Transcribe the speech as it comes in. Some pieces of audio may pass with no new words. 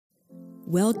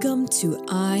Welcome to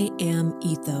I Am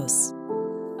Ethos,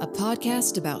 a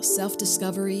podcast about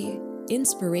self-discovery,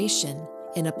 inspiration,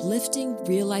 and uplifting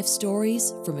real-life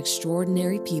stories from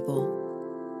extraordinary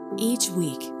people. Each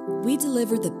week, we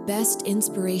deliver the best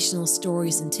inspirational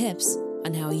stories and tips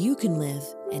on how you can live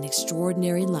an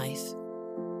extraordinary life.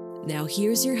 Now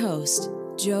here's your host,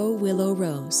 Jo Willow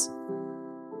Rose.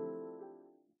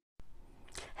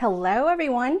 Hello,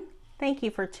 everyone. Thank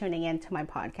you for tuning in to my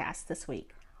podcast this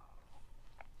week.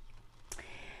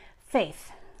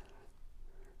 Faith.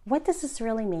 What does this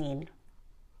really mean?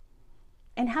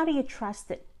 And how do you trust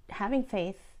that having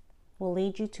faith will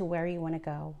lead you to where you want to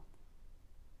go?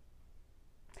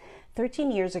 13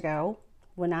 years ago,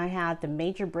 when I had the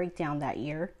major breakdown that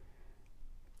year,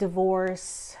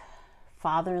 divorce,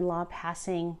 father-in-law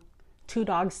passing, 2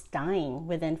 dogs dying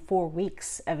within 4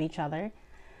 weeks of each other,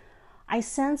 I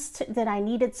sensed that I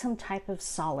needed some type of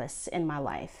solace in my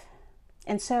life.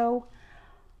 And so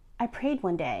I prayed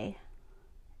one day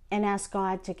and asked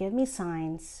God to give me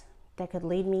signs that could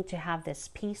lead me to have this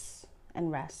peace and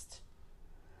rest.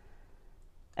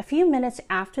 A few minutes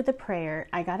after the prayer,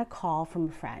 I got a call from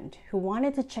a friend who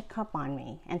wanted to check up on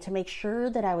me and to make sure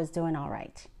that I was doing all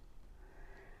right.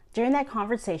 During that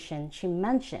conversation, she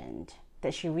mentioned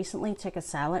that she recently took a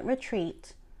silent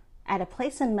retreat at a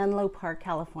place in Menlo Park,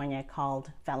 California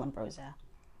called Vallombrosa.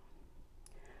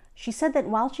 She said that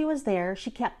while she was there, she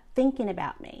kept thinking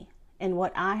about me and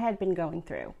what I had been going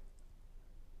through.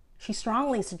 She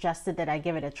strongly suggested that I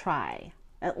give it a try,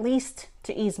 at least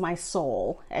to ease my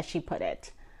soul, as she put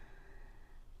it.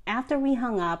 After we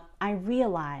hung up, I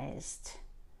realized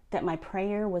that my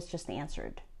prayer was just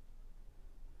answered.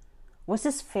 Was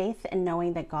this faith in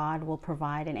knowing that God will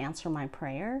provide and answer my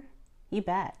prayer? You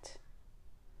bet.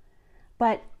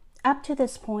 But up to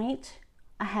this point,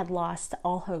 I had lost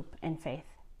all hope and faith.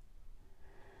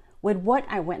 With what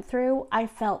I went through, I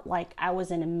felt like I was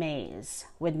in a maze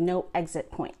with no exit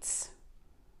points.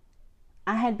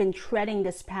 I had been treading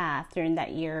this path during that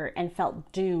year and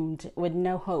felt doomed with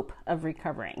no hope of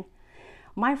recovering.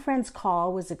 My friend's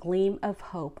call was a gleam of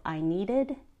hope I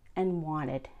needed and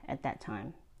wanted at that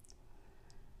time.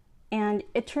 And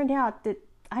it turned out that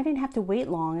I didn't have to wait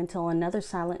long until another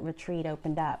silent retreat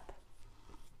opened up.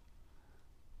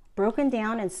 Broken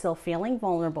down and still feeling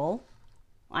vulnerable,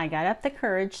 I got up the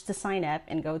courage to sign up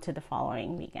and go to the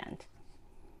following weekend.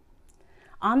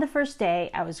 On the first day,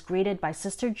 I was greeted by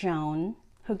Sister Joan,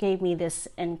 who gave me this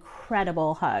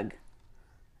incredible hug.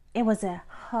 It was a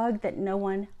hug that no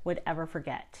one would ever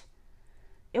forget.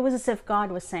 It was as if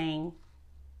God was saying,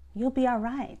 "You'll be all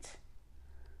right.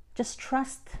 Just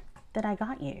trust that I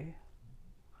got you."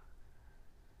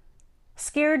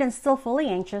 Scared and still fully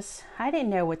anxious, I didn't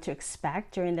know what to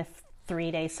expect during the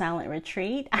 3-day silent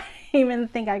retreat. I didn't even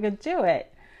think I could do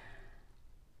it.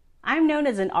 I'm known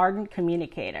as an ardent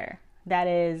communicator. That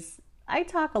is, I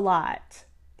talk a lot.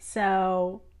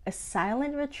 So, a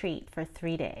silent retreat for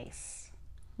 3 days.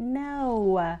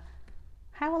 No.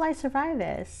 How will I survive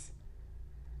this?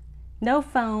 No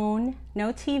phone,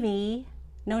 no TV,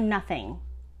 no nothing,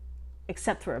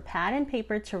 except for a pad and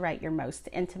paper to write your most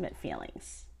intimate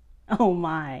feelings. Oh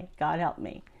my, God help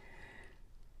me.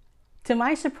 To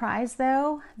my surprise,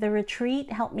 though, the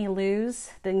retreat helped me lose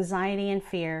the anxiety and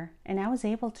fear, and I was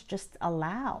able to just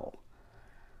allow.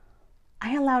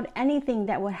 I allowed anything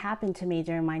that would happen to me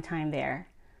during my time there.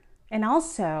 And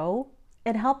also,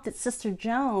 it helped that Sister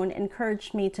Joan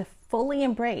encouraged me to fully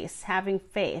embrace having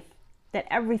faith that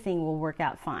everything will work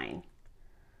out fine.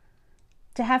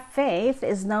 To have faith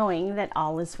is knowing that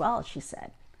all is well, she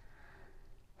said.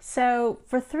 So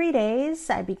for 3 days,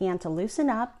 I began to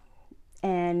loosen up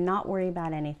and not worry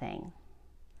about anything.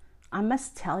 I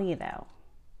must tell you though,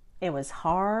 it was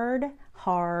hard.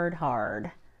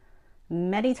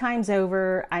 Many times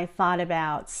over, I thought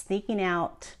about sneaking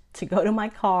out to go to my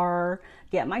car,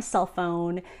 get my cell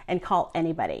phone, and call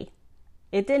anybody.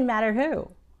 It didn't matter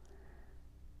who.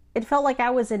 It felt like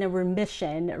I was in a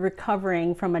remission,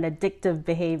 recovering from an addictive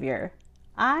behavior.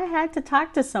 I had to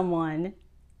talk to someone.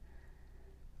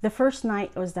 The first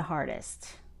night was the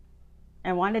hardest.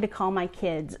 I wanted to call my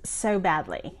kids so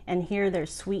badly and hear their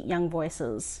sweet young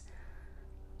voices.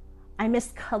 I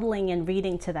missed cuddling and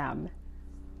reading to them.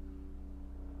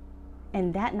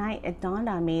 And that night it dawned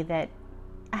on me that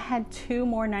I had 2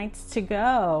 more nights to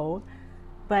go.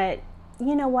 But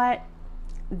you know what?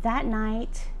 That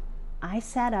night I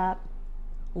sat up,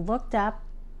 looked up,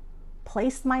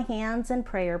 placed my hands in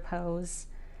prayer pose,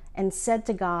 and said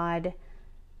to God,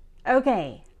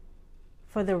 "Okay,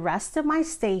 for the rest of my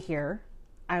stay here,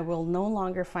 I will no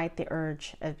longer fight the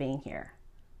urge of being here.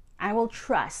 I will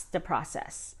trust the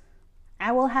process.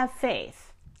 I will have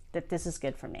faith that this is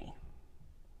good for me.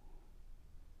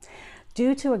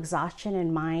 Due to exhaustion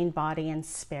in mind, body, and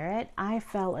spirit, I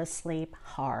fell asleep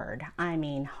hard. I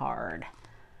mean hard.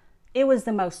 It was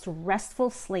the most restful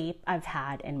sleep I've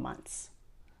had in months.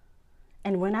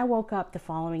 And when I woke up the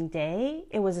following day,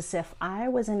 it was as if I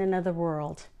was in another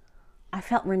world. I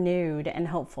felt renewed and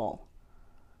hopeful.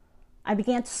 I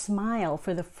began to smile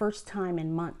for the first time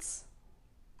in months.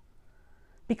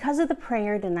 Because of the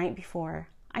prayer the night before,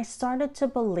 I started to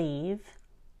believe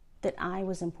that I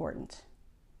was important.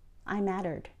 I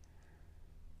mattered,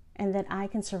 and that I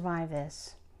can survive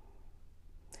this.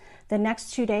 The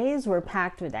next 2 days were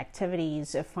packed with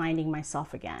activities of finding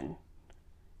myself again.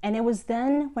 And it was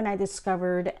then when I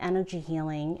discovered energy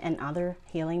healing and other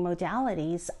healing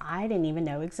modalities I didn't even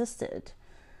know existed.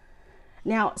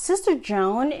 Now, Sister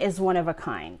Joan is one of a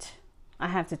kind, I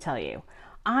have to tell you.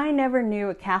 I never knew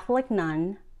a Catholic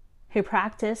nun who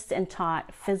practiced and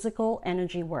taught physical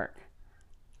energy work.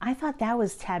 I thought that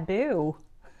was taboo.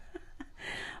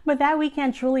 But that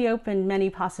weekend truly opened many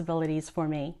possibilities for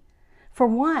me. For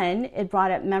one, it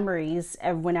brought up memories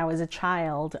of when I was a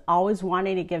child, always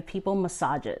wanting to give people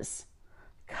massages.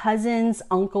 Cousins,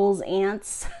 uncles,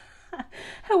 aunts,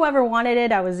 whoever wanted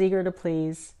it, I was eager to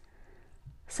please.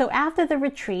 So after the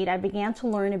retreat, I began to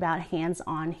learn about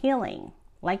hands-on healing,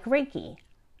 like Reiki,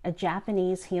 a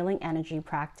Japanese healing energy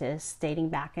practice dating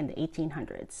back in the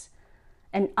 1800s,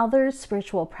 and other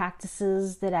spiritual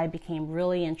practices that I became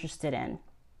really interested in.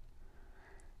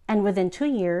 And within 2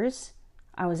 years,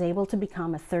 I was able to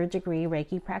become a 3rd-degree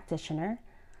Reiki practitioner,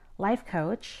 life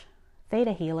coach,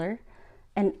 theta healer,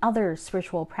 and other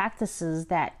spiritual practices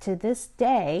that to this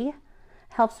day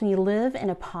helps me live in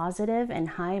a positive and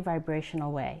high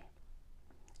vibrational way.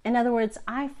 In other words,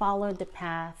 I followed the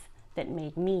path that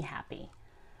made me happy.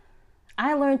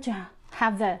 I learned to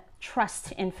have the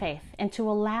trust and faith and to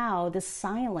allow the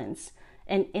silence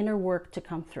and inner work to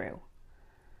come through.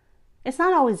 It's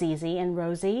not always easy and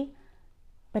rosy,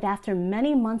 but after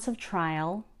many months of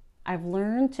trial, I've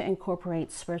learned to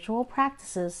incorporate spiritual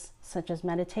practices such as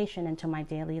meditation into my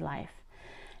daily life.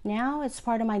 Now it's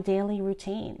part of my daily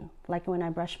routine, like when I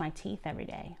brush my teeth every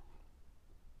day.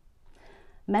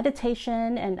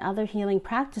 Meditation and other healing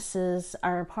practices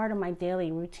are a part of my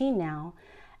daily routine now,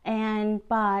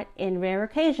 but in rare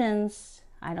occasions,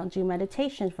 I don't do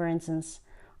meditation, for instance,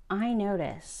 I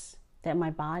notice that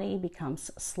my body becomes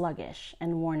sluggish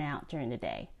and worn out during the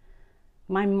day.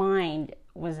 My mind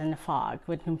was in a fog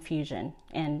with confusion,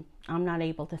 and I'm not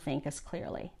able to think as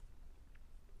clearly.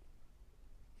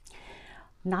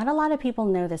 Not a lot of people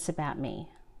know this about me,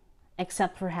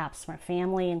 except perhaps my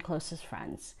family and closest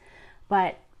friends,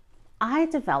 but I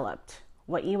developed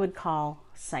what you would call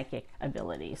psychic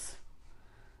abilities.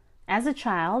 As a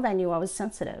child, I knew I was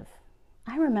sensitive.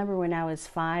 I remember when I was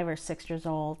 5 or 6 years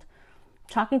old,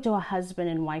 talking to a husband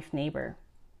and wife neighbor.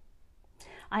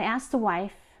 I asked the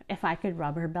wife if I could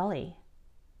rub her belly.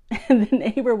 And the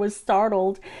neighbor was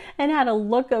startled and had a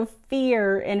look of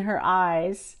fear in her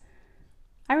eyes.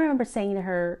 I remember saying to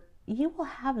her, "You will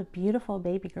have a beautiful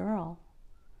baby girl."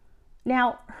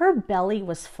 Now, her belly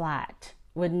was flat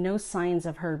with no signs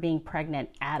of her being pregnant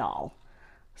at all.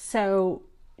 So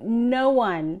no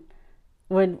one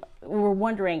were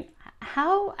wondering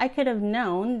how I could have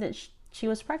known that she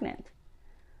was pregnant.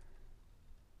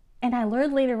 And I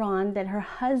learned later on that her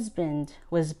husband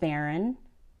was barren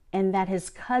and that his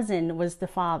cousin was the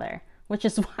father, which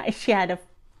is why she had a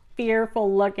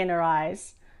fearful look in her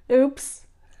eyes. Oops.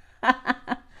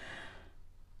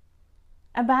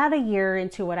 About a year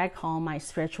into what I call my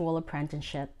spiritual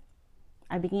apprenticeship,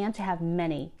 I began to have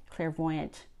many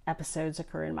clairvoyant episodes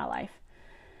occur in my life.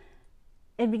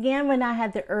 It began when I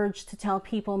had the urge to tell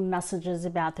people messages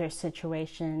about their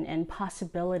situation and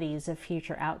possibilities of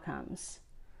future outcomes.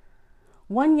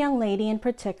 One young lady in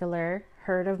particular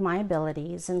heard of my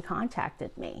abilities and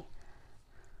contacted me.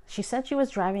 She said she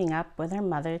was driving up with her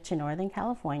mother to Northern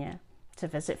California to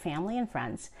visit family and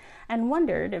friends and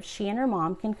wondered if she and her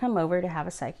mom can come over to have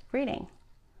a psychic reading.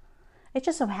 It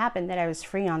just so happened that I was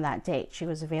free on that date. She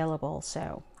was available,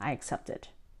 so I accepted.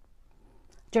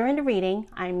 During the reading,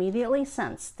 I immediately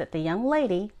sensed that the young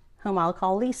lady, whom I'll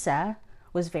call Lisa,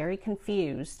 was very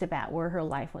confused about where her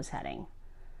life was heading.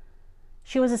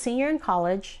 She was a senior in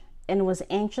college and was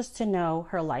anxious to know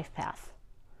her life path.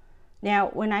 Now,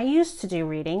 when I used to do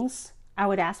readings, I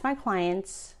would ask my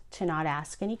clients to not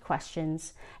ask any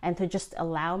questions and to just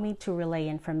allow me to relay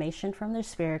information from their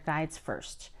spirit guides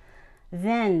first.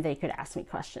 Then they could ask me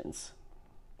questions.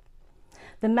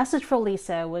 The message for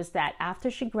Lisa was that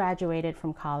after she graduated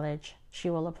from college, she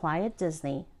will apply at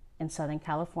Disney in Southern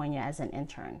California as an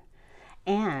intern,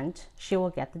 and she will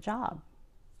get the job.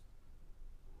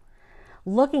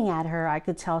 Looking at her, I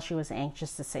could tell she was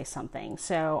anxious to say something.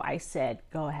 So I said,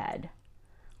 "Go ahead."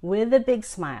 With a big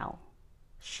smile,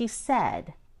 she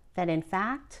said that in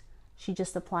fact, she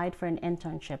just applied for an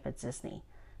internship at Disney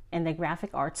in the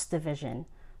graphic arts division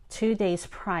 2 days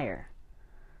prior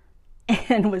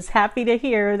and was happy to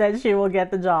hear that she will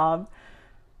get the job.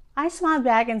 I smiled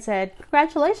back and said,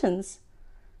 "Congratulations."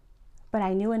 But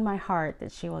I knew in my heart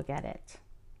that she will get it.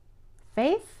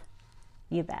 Faith?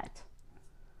 You bet.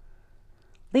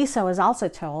 Lisa was also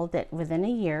told that within a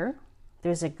year,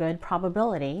 there's a good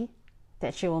probability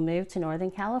that she will move to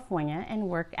Northern California and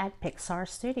work at Pixar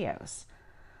Studios.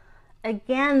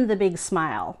 Again, the big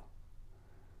smile,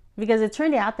 because it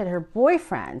turned out that her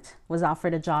boyfriend was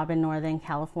offered a job in Northern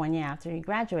California after he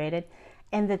graduated,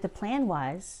 and that the plan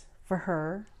was for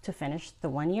her to finish the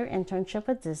 1-year internship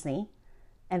at Disney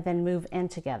and then move in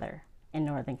together in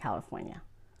Northern California.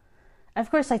 Of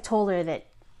course, I told her that,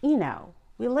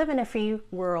 we live in a free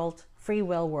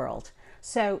will world.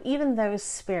 So even though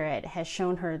Spirit has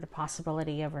shown her the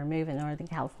possibility of her move in Northern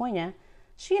California,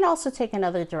 she can also take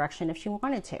another direction if she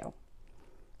wanted to.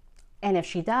 And if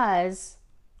she does,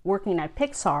 working at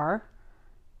Pixar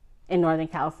in Northern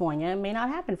California may not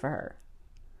happen for her.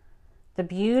 The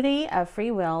beauty of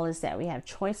free will is that we have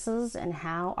choices in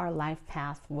how our life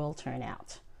path will turn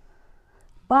out.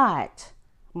 But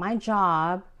my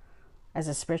job as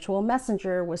a spiritual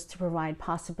messenger was to provide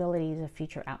possibilities of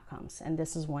future outcomes, and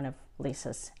this is one of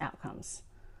Lisa's outcomes.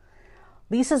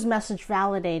 Lisa's message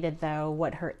validated, though,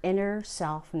 what her inner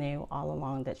self knew all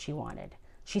along that she wanted.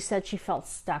 She said she felt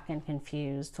stuck and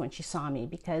confused when she saw me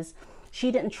because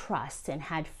she didn't trust and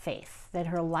had faith that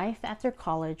her life after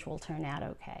college will turn out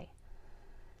okay.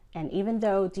 And even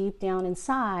though deep down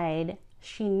inside,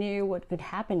 she knew what could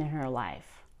happen in her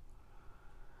life,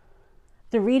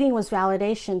 the reading was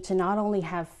validation to not only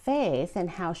have faith in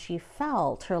how she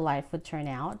felt her life would turn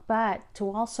out, but to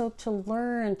also to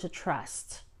learn to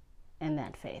trust in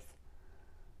that faith.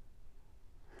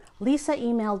 Lisa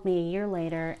emailed me a year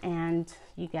later, and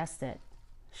you guessed it,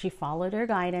 she followed her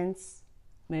guidance,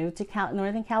 moved to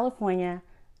Northern California,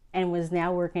 and was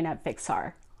now working at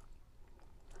Pixar.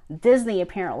 Disney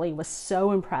apparently was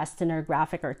so impressed in her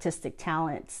graphic artistic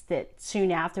talents that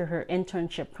soon after her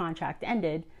internship contract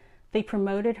ended, they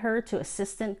promoted her to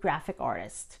assistant graphic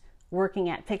artist, working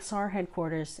at Pixar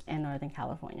headquarters in Northern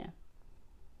California.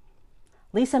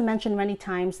 Lisa mentioned many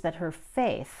times that her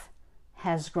faith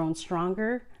has grown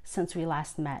stronger since we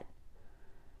last met.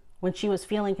 When she was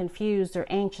feeling confused or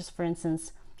anxious, for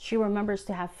instance, she remembers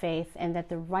to have faith and that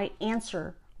the right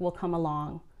answer will come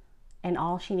along, and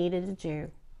all she needed to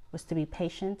do was to be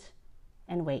patient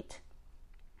and wait.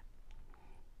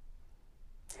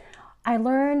 I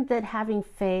learned that having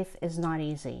faith is not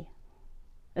easy,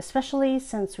 especially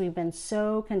since we've been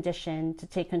so conditioned to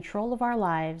take control of our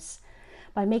lives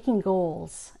by making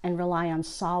goals and rely on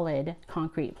solid,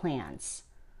 concrete plans.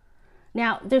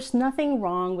 Now, there's nothing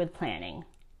wrong with planning.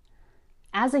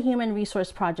 As a human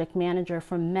resource project manager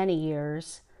for many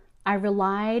years, I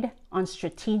relied on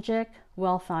strategic,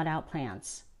 well thought out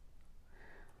plans.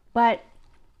 But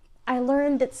I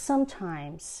learned that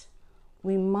sometimes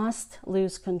we must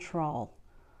lose control,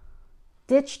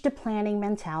 ditch the planning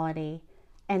mentality,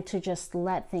 and to just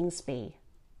let things be.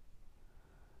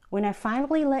 When I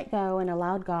finally let go and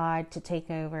allowed God to take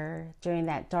over during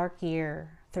that dark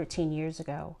year 13 years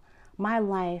ago, my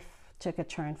life took a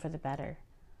turn for the better.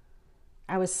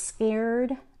 I was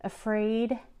scared,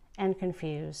 afraid, and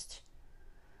confused.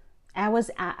 I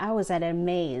was at a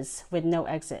maze with no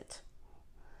exit.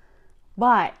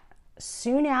 But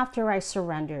soon after I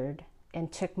surrendered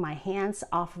and took my hands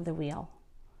off of the wheel,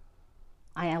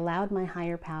 I allowed my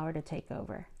higher power to take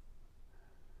over.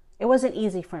 It wasn't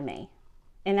easy for me,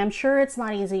 and I'm sure it's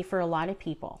not easy for a lot of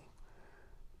people.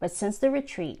 But since the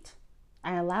retreat,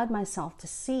 I allowed myself to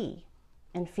see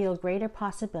and feel greater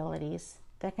possibilities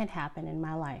that can happen in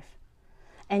my life.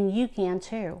 And you can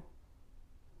too.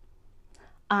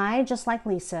 I, just like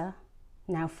Lisa,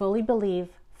 now fully believe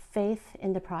faith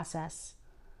in the process,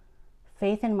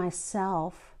 faith in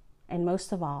myself, and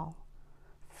most of all,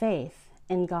 faith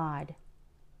in God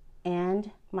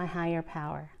and my higher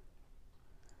power.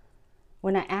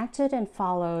 When I acted and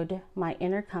followed my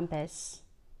inner compass,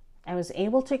 I was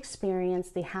able to experience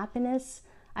the happiness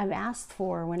I've asked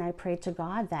for when I prayed to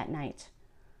God that night.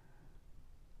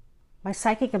 My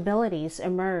psychic abilities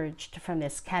emerged from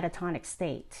this catatonic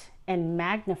state and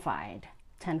magnified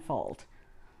tenfold.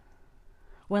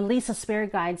 When Lisa's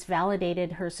spirit guides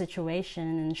validated her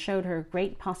situation and showed her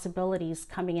great possibilities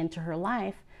coming into her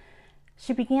life,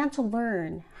 she began to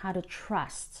learn how to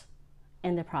trust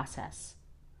in the process,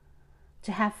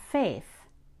 to have faith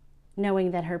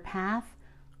knowing that her path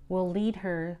will lead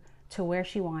her to where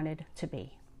she wanted to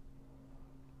be.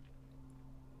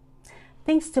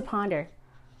 Things to ponder.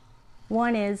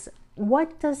 One is,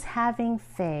 what does having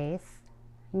faith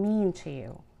mean to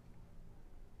you?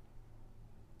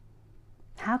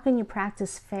 How can you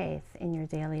practice faith in your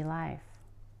daily life?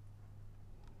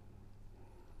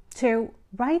 2,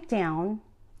 write down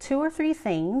 2 or 3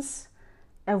 things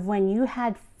of when you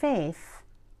had faith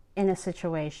in a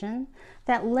situation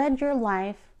that led your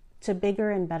life to bigger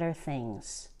and better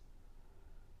things.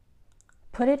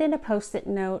 Put it in a Post-it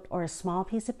note or a small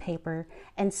piece of paper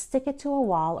and stick it to a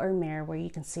wall or mirror where you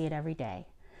can see it every day,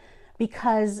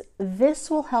 because this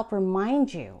will help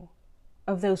remind you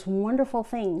of those wonderful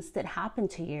things that happened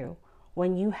to you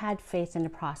when you had faith in the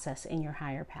process in your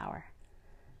higher power.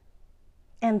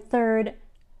 And 3rd,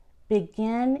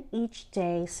 begin each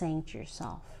day saying to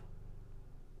yourself,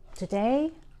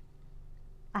 today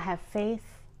I have faith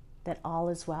that all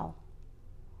is well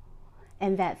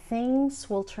and that things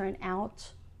will turn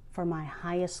out for my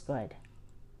highest good.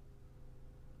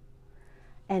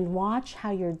 And watch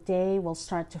how your day will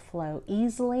start to flow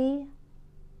easily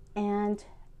and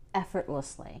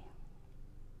effortlessly.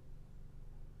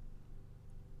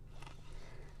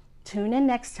 Tune in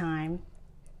next time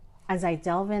as I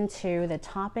delve into the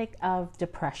topic of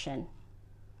depression.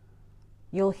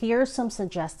 You'll hear some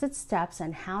suggested steps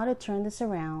on how to turn this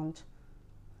around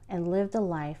and live the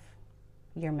life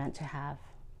you're meant to have.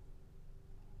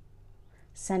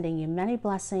 Sending you many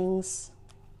blessings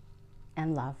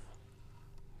and love.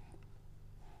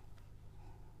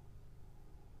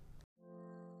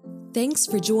 Thanks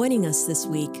for joining us this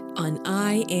week on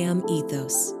I Am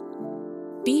Ethos.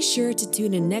 Be sure to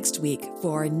tune in next week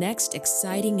for our next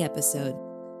exciting episode.